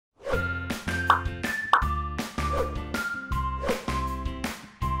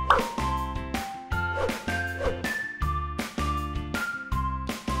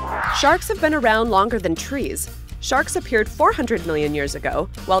Sharks have been around longer than trees. Sharks appeared 400 million years ago,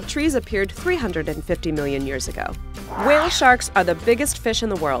 while trees appeared 350 million years ago. Whale sharks are the biggest fish in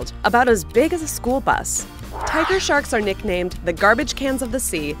the world, about as big as a school bus. Tiger sharks are nicknamed the garbage cans of the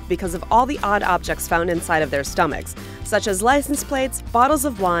sea because of all the odd objects found inside of their stomachs, such as license plates, bottles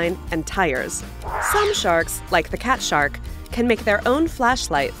of wine, and tires. Some sharks, like the cat shark, can make their own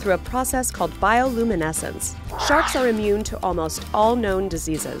flashlight through a process called bioluminescence. Sharks are immune to almost all known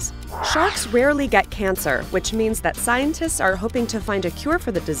diseases. Sharks rarely get cancer, which means that scientists are hoping to find a cure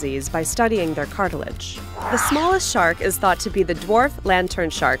for the disease by studying their cartilage. The smallest shark is thought to be the dwarf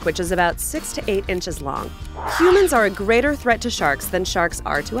lanternshark, which is about 6 to 8 inches long. Humans are a greater threat to sharks than sharks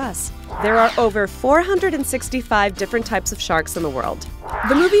are to us. There are over 465 different types of sharks in the world.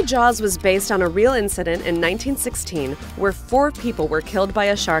 The movie Jaws was based on a real incident in 1916 where 4 people were killed by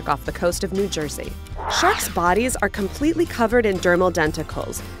a shark off the coast of New Jersey. Sharks' bodies are completely covered in dermal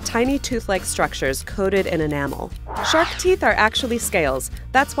denticles, tiny tooth-like structures coated in enamel. Shark teeth are actually scales,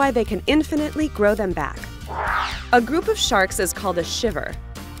 that's why they can infinitely grow them back. A group of sharks is called a shiver.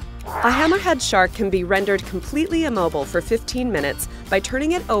 A hammerhead shark can be rendered completely immobile for 15 minutes by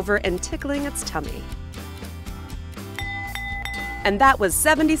turning it over and tickling its tummy. And that was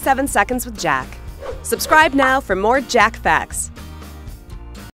 77 Seconds with Jack. Subscribe now for more Jack facts.